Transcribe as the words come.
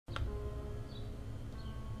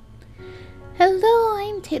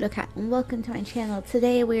Potato Cat and welcome to my channel.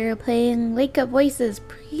 Today we are playing Wake Up Voices.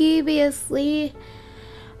 Previously,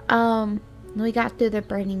 we got through the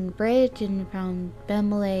burning bridge and found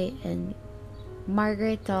bellow and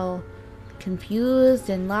Margret all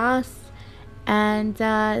confused and lost, and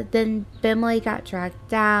then bellow got dragged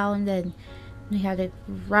down, and we had to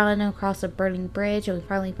run across a burning bridge, and we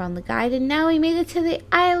finally found the guide, and now we made it to the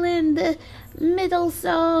island, the middle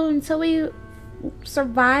zone. So we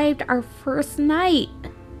survived our first night.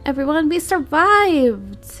 Everyone, we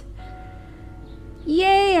survived.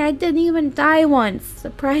 Yay, I didn't even die once,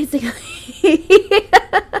 surprisingly.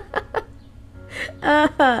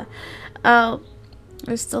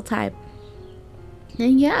 There's still time.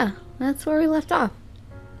 And yeah, that's where we left off.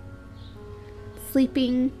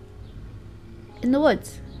 Sleeping in the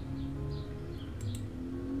woods.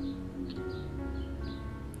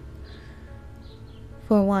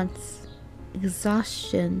 For once,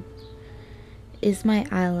 exhaustion is my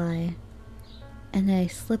ally, and I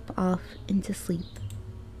slip off into sleep.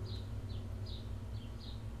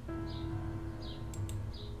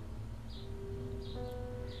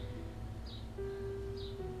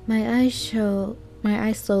 My eyes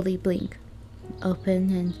slowly blink open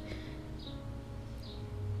and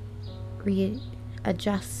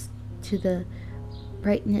readjust to the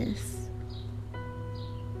brightness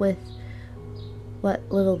with what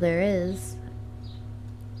little there is.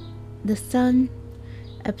 The sun,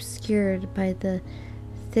 obscured by the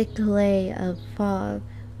thick layer of fog,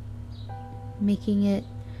 making it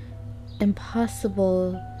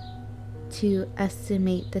impossible to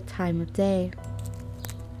estimate the time of day.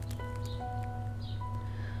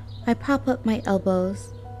 I prop up my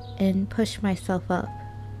elbows and push myself up.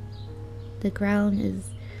 The ground is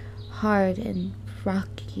hard and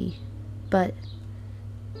rocky, but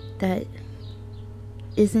that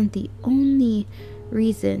isn't the only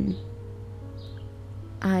reason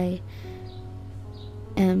I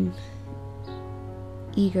am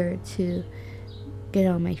eager to get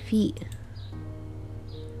on my feet.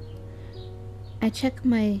 I check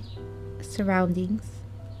my surroundings.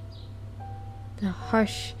 The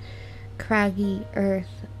harsh, craggy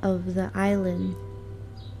earth of the island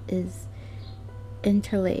is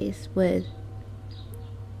interlaced with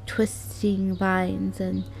twisting vines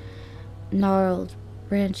and gnarled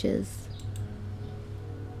branches.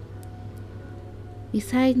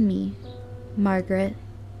 Beside me, Margret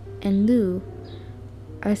and Lou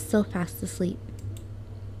are still fast asleep.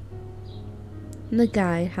 The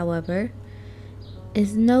guide, however,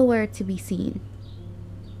 is nowhere to be seen.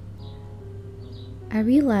 I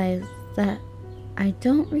realize that I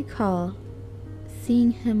don't recall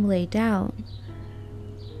seeing him lay down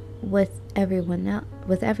with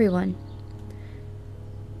everyone.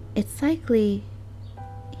 It's likely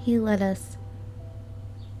he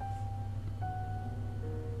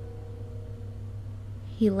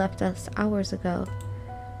left us hours ago.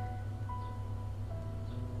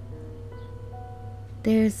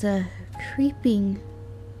 There's a creeping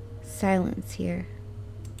silence here.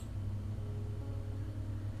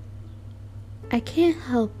 I can't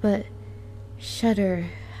help but shudder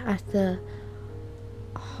at the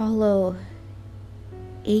hollow,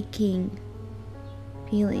 aching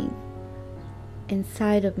feeling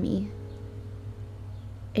inside of me.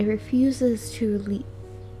 It refuses to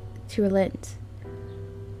relent.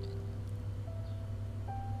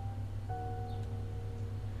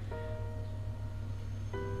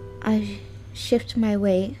 I shift my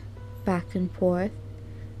weight back and forth,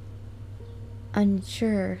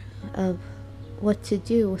 unsure of what to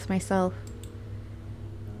do with myself.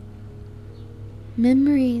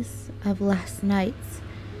 Memories of last night's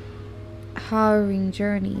harrowing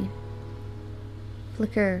journey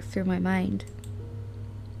flicker through my mind.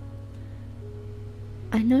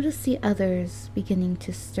 I notice the others beginning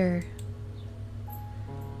to stir.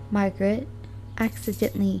 Margret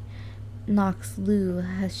accidentally knocks Lou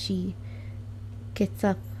as she gets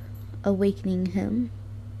up, awakening him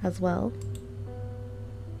as well.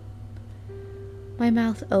 My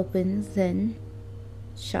mouth opens, then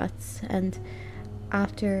shuts, and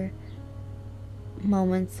after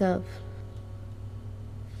moments of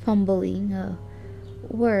fumbling, a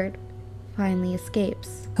word finally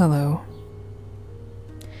escapes. Hello.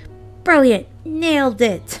 Brilliant! Nailed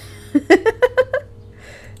it!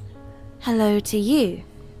 Hello to you.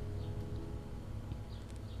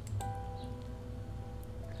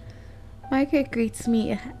 Margaret greets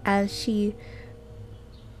me as she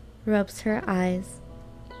rubs her eyes.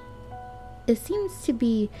 It seems to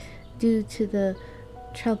be due to the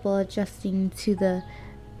trouble adjusting to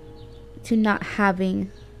not having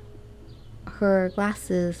her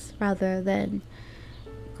glasses rather than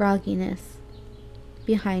grogginess.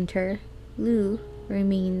 behind her, Lou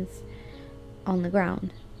remains on the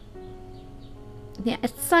ground. Yeah,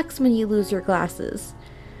 it sucks when you lose your glasses.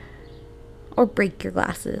 Or break your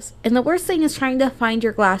glasses. And the worst thing is trying to find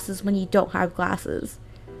your glasses when you don't have glasses.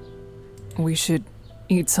 We should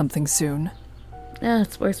eat something soon.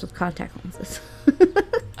 It's worse with contact lenses.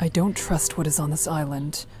 I don't trust what is on this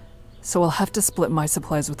island, so I'll have to split my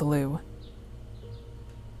supplies with Lou.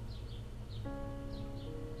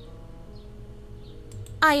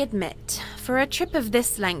 I admit, for a trip of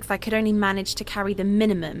this length I could only manage to carry the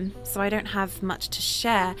minimum, so I don't have much to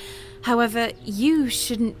share. However, you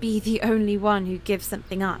shouldn't be the only one who gives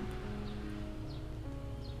something up.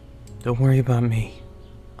 Don't worry about me.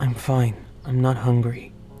 I'm fine. I'm not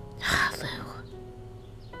hungry. Lou.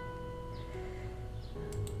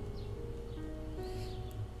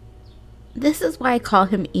 This is why I call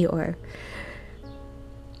him Eeyore.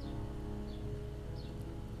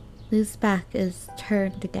 Lou's back is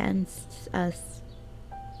turned against us.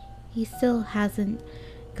 He still hasn't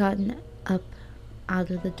gotten up out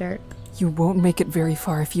of the dirt. You won't make it very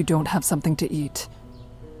far if you don't have something to eat.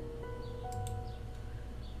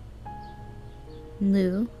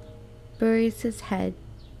 Lou buries his head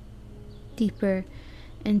deeper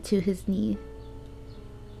into his knee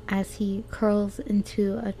as he curls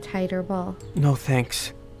into a tighter ball. No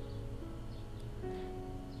thanks.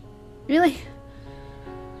 Really?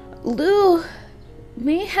 Lou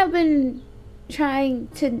may have been trying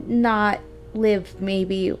to not live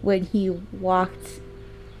maybe when he walked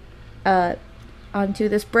onto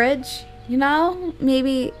this bridge, you know?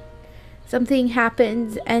 Maybe something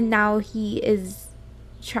happened and now he is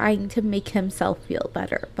trying to make himself feel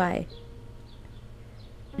better by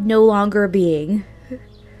no longer being.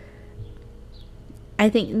 I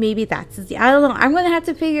think maybe that's his, I don't know. I'm gonna have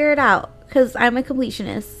to figure it out because I'm a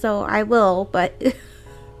completionist, so I will, but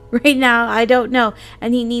right now I don't know.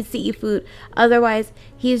 And he needs to eat food, otherwise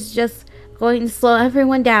he's just going to slow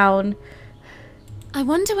everyone down. I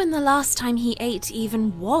wonder when the last time he ate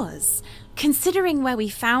even was. Considering where we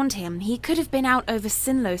found him, he could have been out over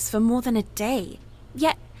Sinlos for more than a day.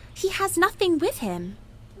 Yet, he has nothing with him.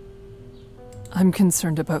 I'm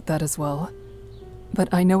concerned about that as well.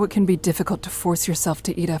 But I know it can be difficult to force yourself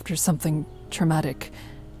to eat after something traumatic,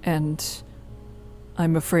 and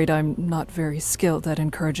I'm afraid I'm not very skilled at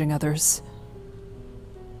encouraging others.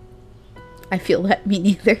 I feel that, me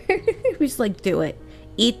neither. We just like, do it.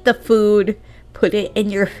 Eat the food. Put it in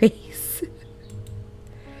your face.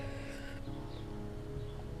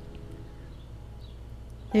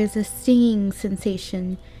 There's a stinging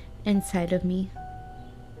sensation inside of me.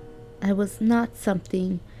 That was not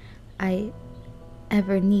something I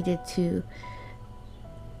ever needed to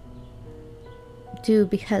do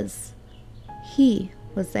because he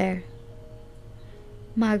was there.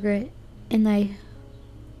 Margret and I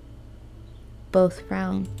both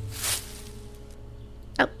frown.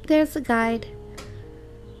 Oh, there's a guide.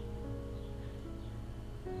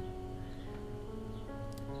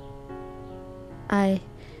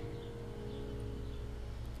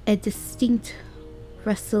 A distinct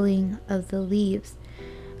rustling of the leaves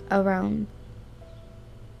around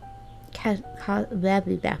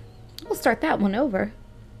we'll start that one over.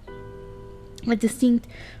 A distinct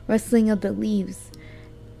rustling of the leaves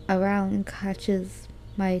around catches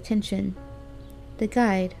my attention. The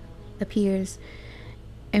guide appears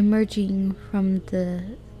emerging from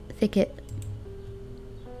the thicket.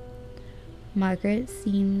 Margret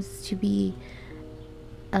seems to be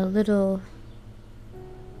a little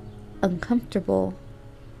uncomfortable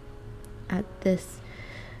at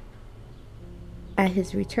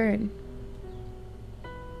his return.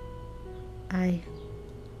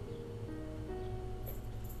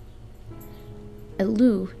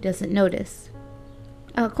 Lou doesn't notice.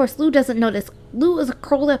 Of course, Lou doesn't notice. Lou is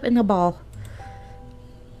curled up in a ball.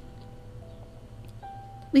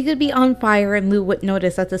 We could be on fire and Lou wouldn't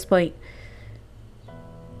notice at this point.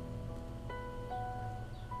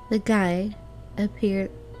 The guide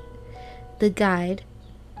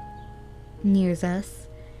nears us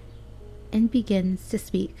and begins to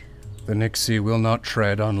speak. The Nixie will not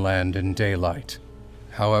tread on land in daylight.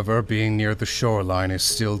 However, being near the shoreline is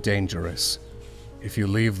still dangerous. If you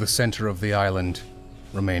leave the center of the island,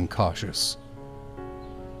 remain cautious.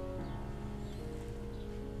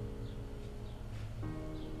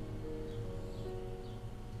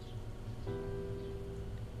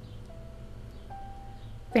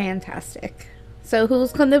 Fantastic. So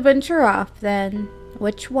who's gonna venture off then?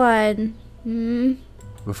 Which one?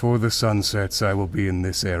 Before the sun sets, I will be in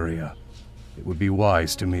this area. It would be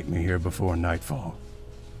wise to meet me here before nightfall.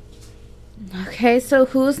 Okay, so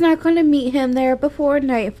who's not gonna meet him there before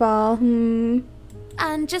nightfall?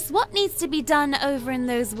 And just what needs to be done over in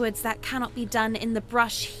those woods that cannot be done in the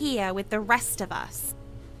brush here with the rest of us?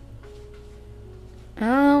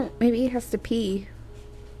 Oh, maybe he has to pee.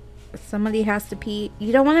 Somebody has to pee.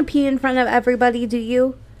 You don't want to pee in front of everybody, do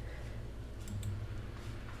you?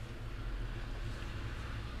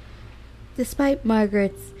 Despite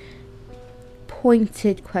Margaret's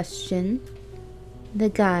pointed question, the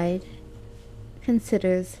guide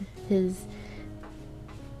considers his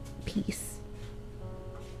piece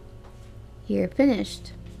here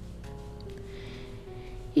finished.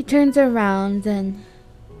 He turns around and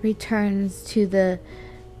returns to the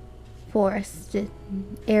forest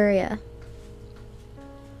area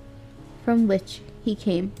from which he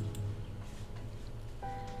came.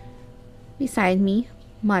 Beside me,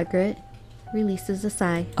 Margret releases a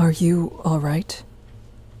sigh. Are you all right?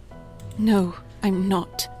 No, I'm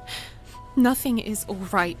not. Nothing is all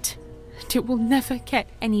right. It will never get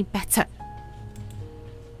any better.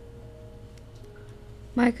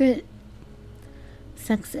 Margret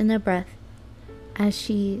sucks in a breath as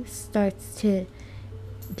she starts to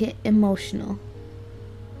get emotional.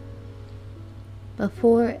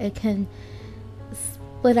 Before it can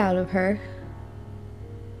split out of her,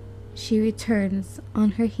 she returns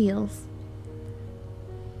on her heels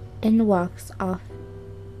and walks off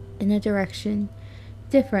in a direction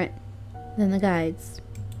different than the guide's.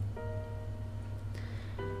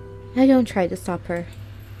 I don't try to stop her.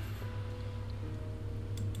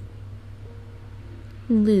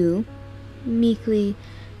 Lou meekly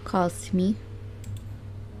calls to me.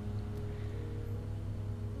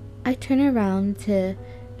 I turn around to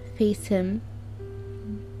face him,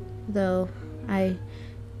 though I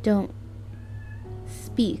don't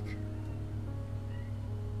speak.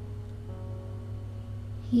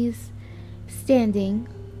 He's standing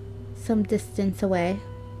some distance away.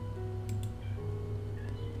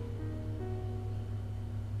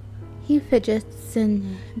 He fidgets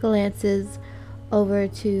and glances over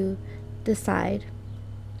to the side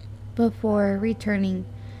before returning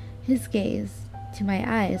his gaze to my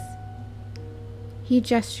eyes. He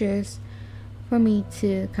gestures for me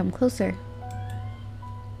to come closer.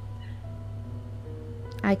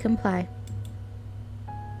 I comply.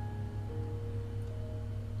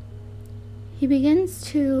 He begins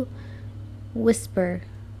to whisper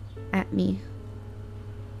at me,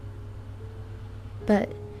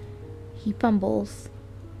 but he fumbles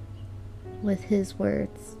with his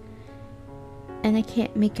words, and I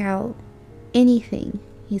can't make out anything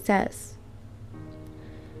he says.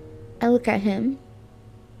 I look at him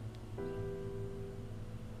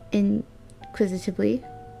inquisitively.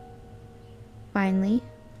 Finally,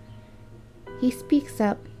 he speaks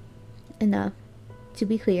up enough to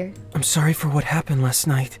be clear. I'm sorry for what happened last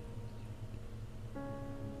night.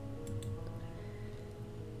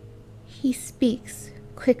 He speaks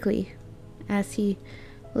quickly as he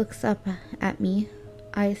looks up at me,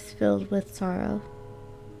 eyes filled with sorrow.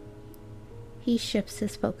 He shifts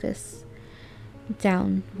his focus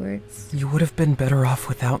downwards. You would have been better off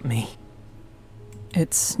without me.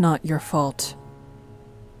 It's not your fault.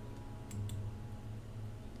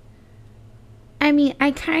 I mean,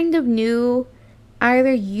 I kind of knew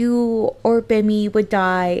either you or Bimmy would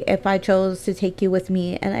die if I chose to take you with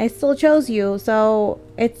me, and I still chose you, so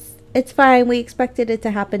it's fine. We expected it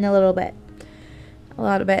to happen a little bit. A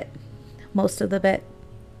lot of it. Most of the bit.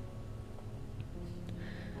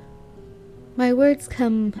 My words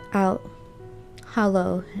come out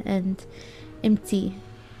hollow and empty.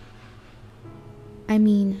 I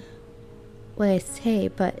mean what I say,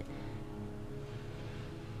 but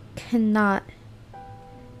cannot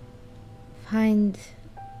find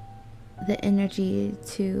the energy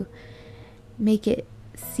to make it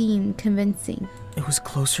seem convincing. It was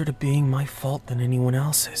closer to being my fault than anyone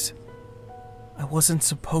else's. I wasn't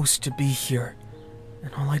supposed to be here,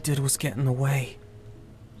 and all I did was get in the way.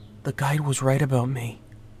 The guide was right about me.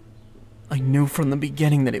 I knew from the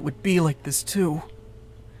beginning that it would be like this too.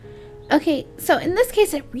 Okay, so in this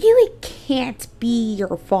case, it really can't be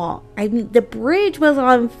your fault. I mean, the bridge was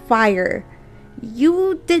on fire.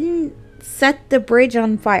 You didn't set the bridge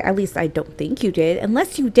on fire. At least I don't think you did.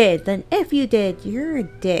 Unless you did, then if you did, you're a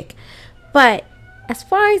dick. But as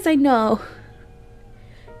far as I know,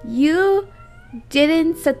 you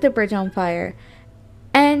didn't set the bridge on fire.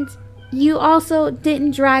 And you also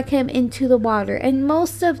didn't drag him into the water. And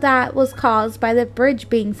most of that was caused by the bridge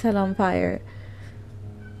being set on fire.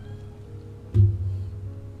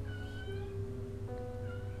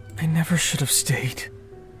 I never should have stayed.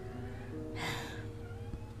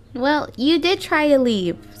 Well, you did try to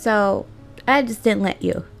leave, so I just didn't let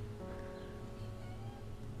you.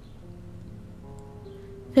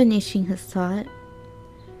 Finishing his thought,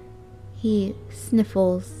 He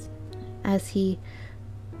sniffles as he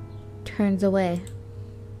turns away.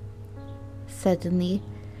 Suddenly,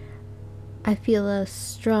 I feel a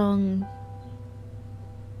strong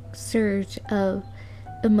surge of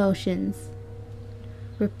emotions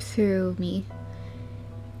rip through me.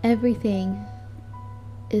 Everything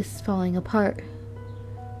is falling apart,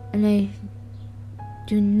 and I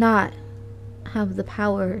do not have the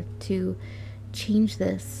power to change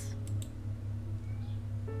this.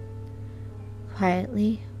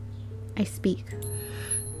 Quietly, I speak.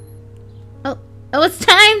 Oh, it's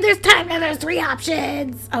time! There's time now! There's 3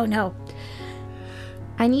 options! Oh no.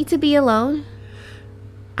 I need to be alone.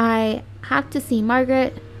 I have to see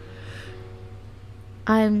Margret.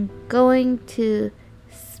 I'm going to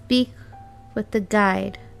speak with the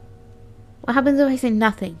guide. What happens if I say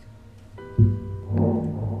nothing?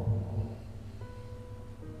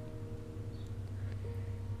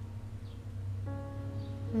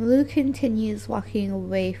 Lou continues walking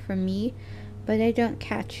away from me, but I don't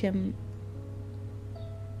catch him.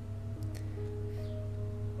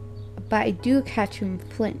 But I do catch him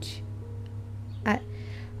flinch.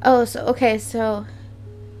 So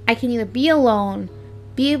I can either be alone,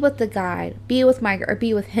 be with the guide, be with Margret, or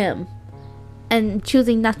be with him. And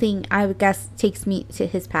choosing nothing, I would guess, takes me to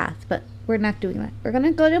his path. But we're not doing that. We're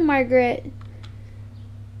gonna go to Margret.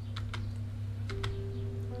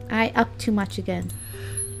 I up too much again.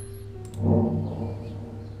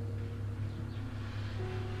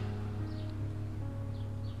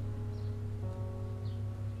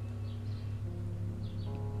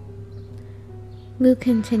 Lou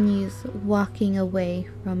continues walking away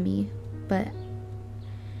from me, but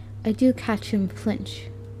I do catch him flinch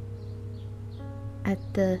at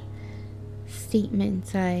the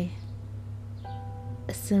statement. I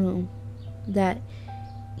assume that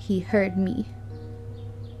he heard me,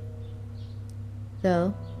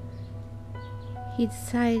 though he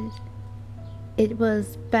decided it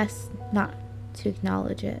was best not to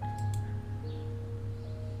acknowledge it.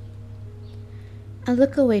 I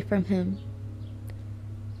look away from him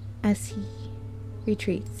as he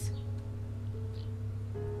retreats.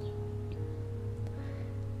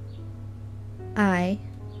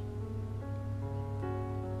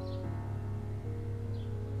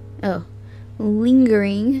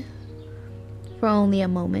 Lingering for only a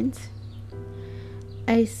moment,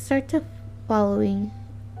 I start to following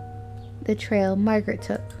the trail Margret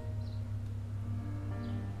took.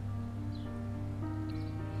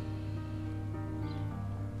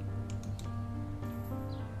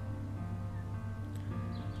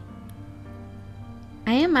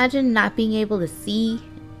 I imagine not being able to see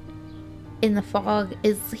in the fog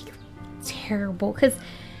is like terrible, because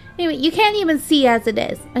anyway, you can't even see as it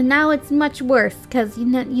is, and now it's much worse because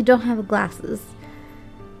you don't have glasses.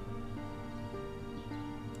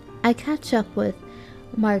 I catch up with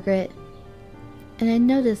Margret, and I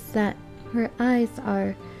notice that her eyes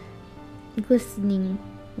are glistening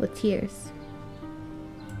with tears.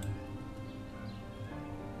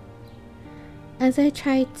 As I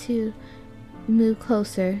try to move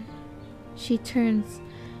closer, she turns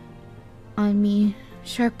on me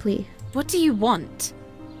sharply. What do you want?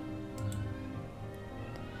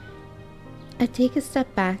 I take a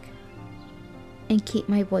step back and keep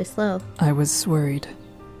my voice low. I was worried.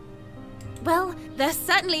 Well, there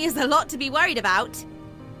certainly is a lot to be worried about.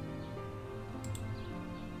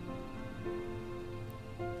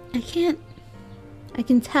 I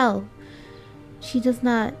can tell she does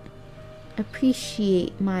not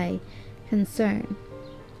appreciate my concern.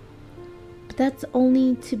 But that's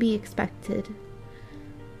only to be expected.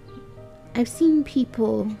 I've seen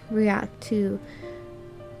people react to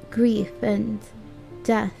grief and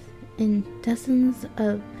death in dozens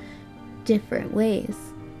of different ways.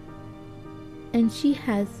 And she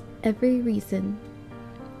has every reason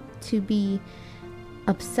to be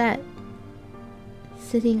upset,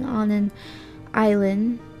 sitting on an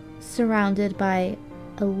island surrounded by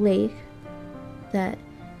a lake that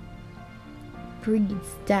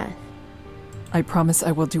breeds death. I promise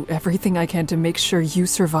I will do everything I can to make sure you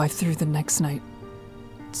survive through the next night.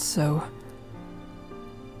 So...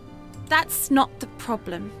 That's not the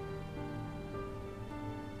problem.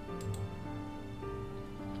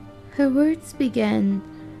 Her words begin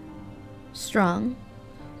strong,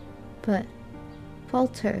 but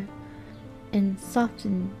falter and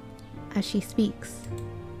soften as she speaks.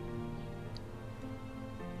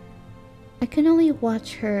 I can only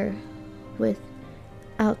watch her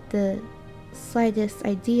without the slightest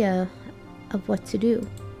idea of what to do.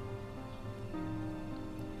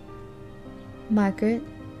 Margret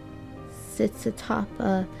sits atop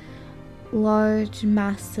a large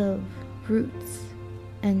mass of roots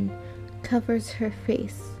and covers her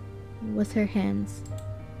face with her hands.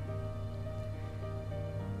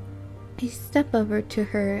 I step over to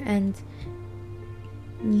her and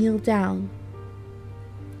kneel down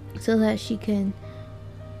so that she can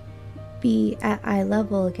be at eye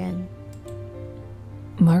level again.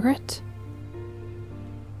 Margret?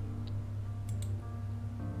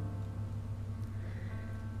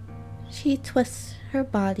 She twists her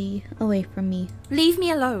body away from me. Leave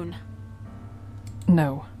me alone.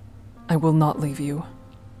 No, I will not leave you.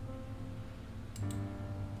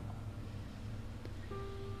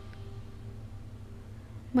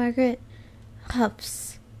 Margret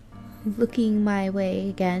huffs, looking my way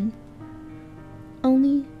again,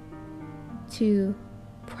 only to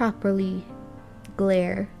properly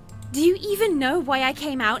glare. Do you even know why I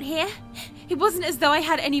came out here? It wasn't as though I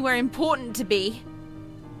had anywhere important to be.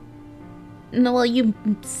 No, well, you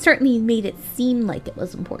certainly made it seem like it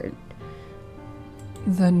was important.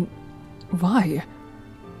 Then why?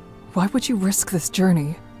 Why would you risk this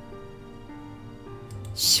journey?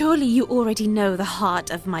 Surely you already know the heart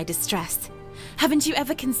of my distress. Haven't you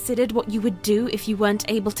ever considered what you would do if you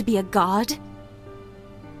weren't able to be a god?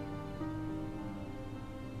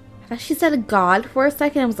 I thought she said a god for a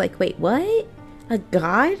second. I was like, wait, what? A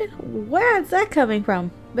god? Where's that coming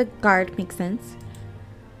from? But guard makes sense.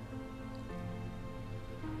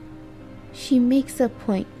 She makes a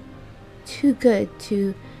point too good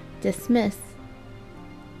to dismiss,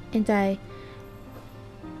 and I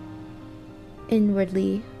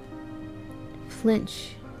inwardly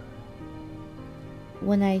flinch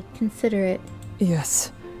when I consider it.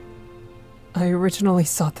 Yes. I originally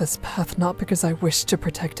sought this path not because I wished to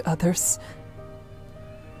protect others,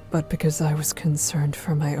 but because I was concerned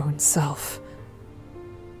for my own self.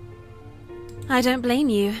 I don't blame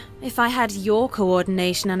you. If I had your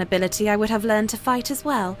coordination and ability, I would have learned to fight as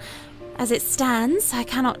well. As it stands, I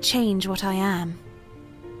cannot change what I am.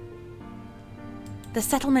 The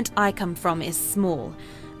settlement I come from is small,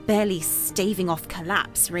 barely staving off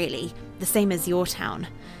collapse, really. The same as your town.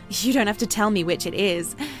 You don't have to tell me which it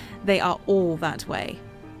is. They are all that way.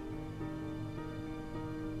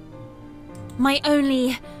 My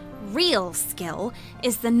only real skill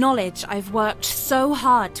is the knowledge I've worked so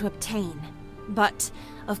hard to obtain. But,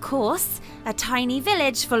 of course, a tiny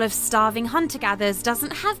village full of starving hunter-gatherers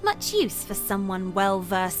doesn't have much use for someone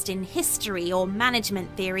well-versed in history or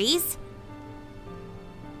management theories.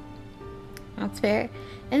 That's fair.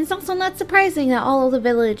 And it's also not surprising that all of the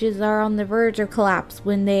villages are on the verge of collapse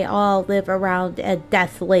when they all live around a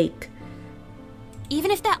death lake.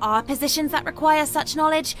 Even if there are positions that require such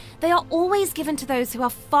knowledge, they are always given to those who are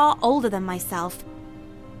far older than myself.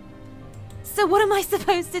 So what am I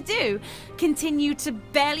supposed to do? Continue to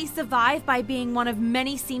barely survive by being one of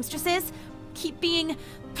many seamstresses? Keep being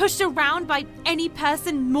pushed around by any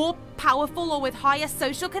person more powerful or with higher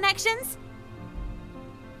social connections?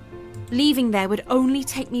 Leaving there would only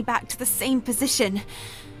take me back to the same position.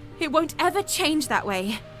 It won't ever change that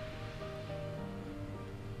way.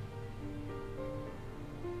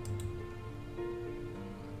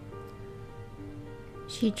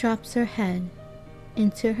 She drops her head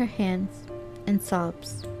into her hands and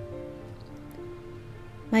sobs.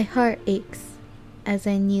 My heart aches as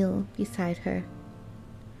I kneel beside her,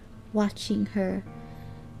 watching her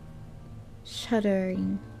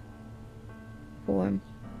shuddering form.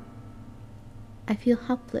 I feel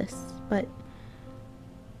helpless, but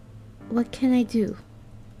what can I do?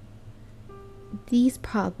 These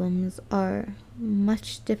problems are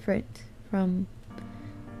much different from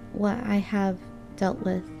what I have dealt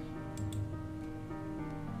with.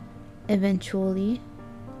 Eventually,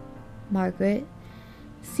 Margret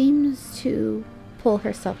seems to pull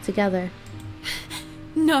herself together.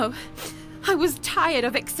 No, I was tired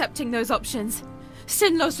of accepting those options.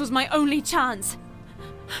 Sinlos was my only chance.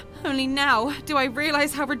 Only now do I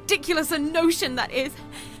realize how ridiculous a notion that is.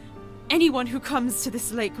 Anyone who comes to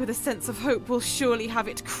this lake with a sense of hope will surely have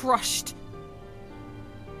it crushed.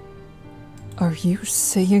 Are you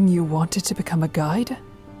saying you wanted to become a guide?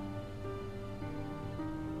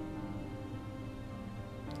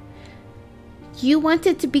 You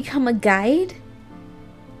wanted to become a guide?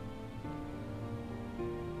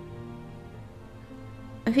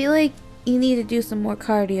 I feel like you need to do some more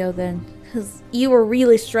cardio then, because you were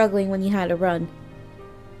really struggling when you had to run.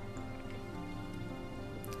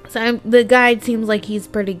 So the guide seems like he's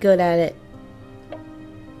pretty good at it.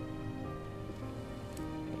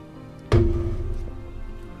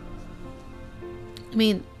 I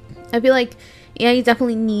mean, I feel like, yeah, you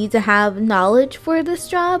definitely need to have knowledge for this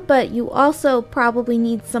job, but you also probably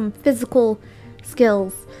need some physical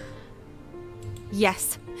skills.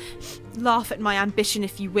 Yes. Laugh at my ambition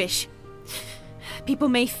if you wish. People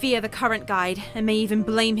may fear the current guide, and may even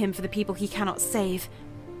blame him for the people he cannot save.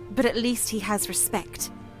 But at least he has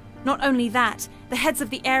respect. Not only that, the heads of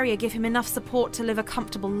the area give him enough support to live a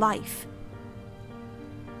comfortable life.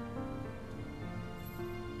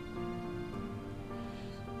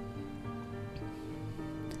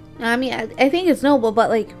 I mean, I think it's noble,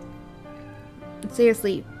 but like,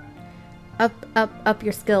 seriously, up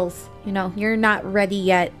your skills. You know, you're not ready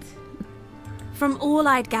yet. From all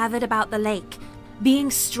I'd gathered about the lake,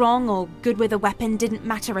 being strong or good with a weapon didn't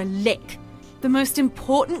matter a lick. The most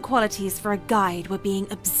important qualities for a guide were being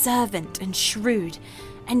observant and shrewd,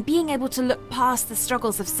 and being able to look past the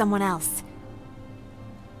struggles of someone else.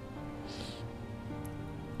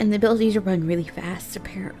 And the ability to run really fast,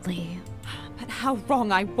 apparently. But how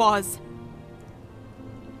wrong I was!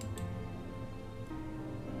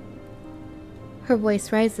 Her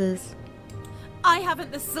voice rises. I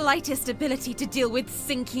haven't the slightest ability to deal with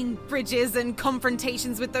sinking bridges and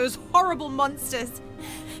confrontations with those horrible monsters.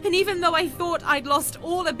 And even though I thought I'd lost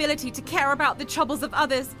all ability to care about the troubles of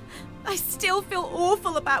others, I still feel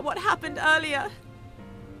awful about what happened earlier.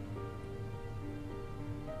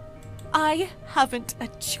 I haven't a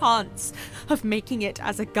chance of making it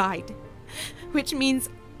as a guide, which means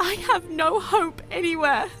I have no hope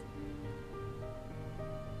anywhere.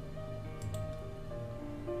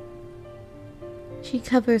 She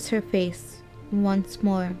covers her face once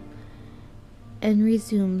more and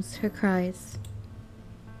resumes her cries.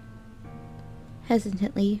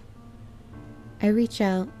 Hesitantly, I reach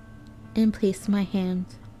out and place my hand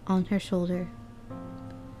on her shoulder.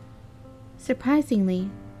 Surprisingly,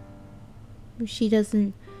 she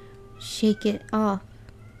doesn't shake it off.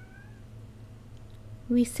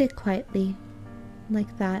 We sit quietly,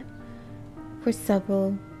 like that, for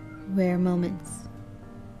several rare moments.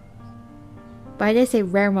 Why did I say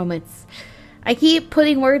rare moments? I keep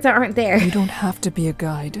putting words that aren't there. You don't have to be a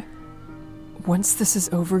guide. Once this is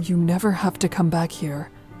over, you never have to come back here.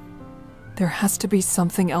 There has to be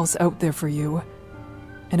something else out there for you.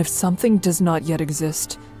 And if something does not yet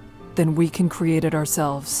exist, then we can create it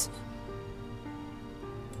ourselves.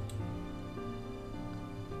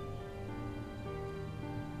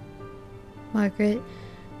 Margret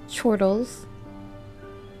chortles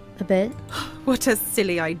a bit. What a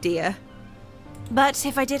silly idea. But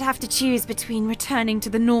if I did have to choose between returning to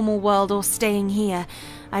the normal world or staying here,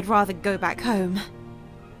 I'd rather go back home.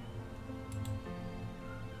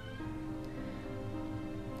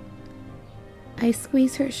 I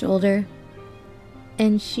squeeze her shoulder,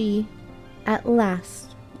 and she, at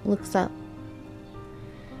last, looks up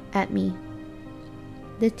at me,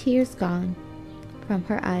 the tears gone from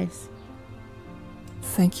her eyes.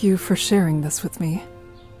 Thank you for sharing this with me.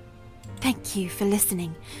 Thank you for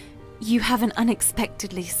listening. You have an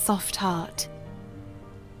unexpectedly soft heart.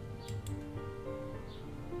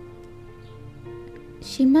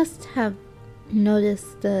 She must have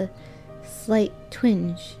noticed the slight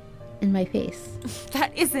twinge in my face.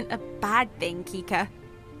 That isn't a bad thing, Kika.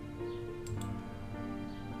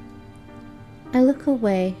 I look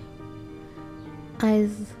away,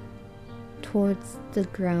 eyes towards the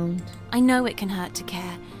ground. I know it can hurt to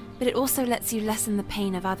care, but it also lets you lessen the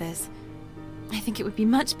pain of others. I think it would be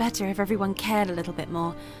much better if everyone cared a little bit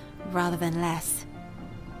more, rather than less.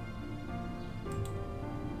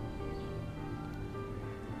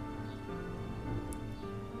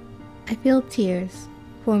 I feel tears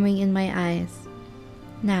forming in my eyes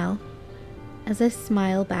now as I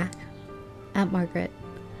smile back at Margret.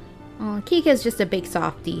 Oh, Kika's just a big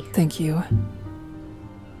softie. Thank you.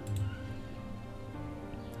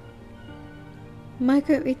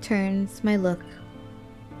 Margret returns my look.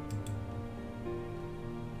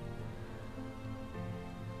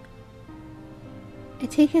 I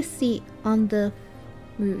take a seat on the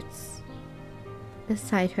roots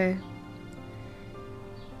beside her,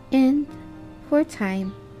 and for a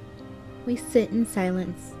time we sit in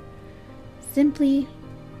silence, simply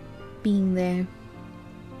being there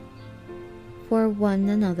for one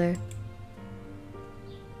another.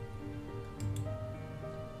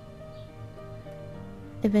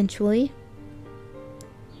 Eventually,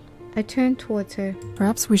 I turn towards her.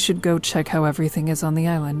 Perhaps we should go check how everything is on the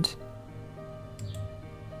island.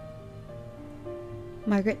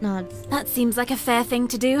 Margret nods. That seems like a fair thing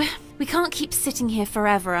to do. We can't keep sitting here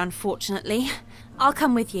forever, unfortunately. I'll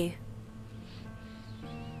come with you.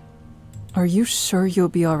 Are you sure you'll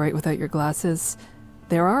be alright without your glasses?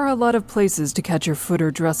 There are a lot of places to catch your foot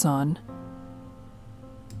or dress on.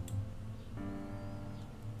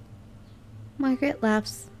 Margret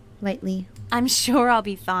laughs lightly. I'm sure I'll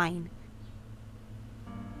be fine.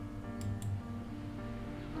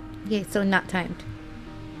 Okay, so not timed.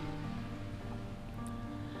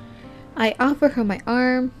 I offer her my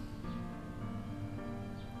arm.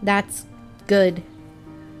 That's good.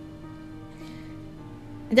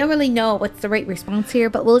 I don't really know what's the right response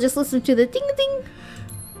here, but we'll just listen to the ding ding.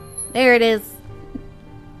 There it is.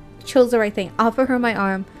 Chose the right thing. Offer her my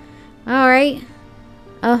arm. Alright.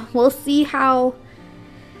 We'll see how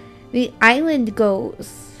the island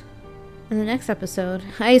goes in the next episode.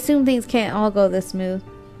 I assume things can't all go this smooth.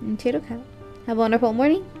 And Tato Cat. Have a wonderful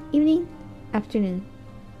morning, evening, afternoon.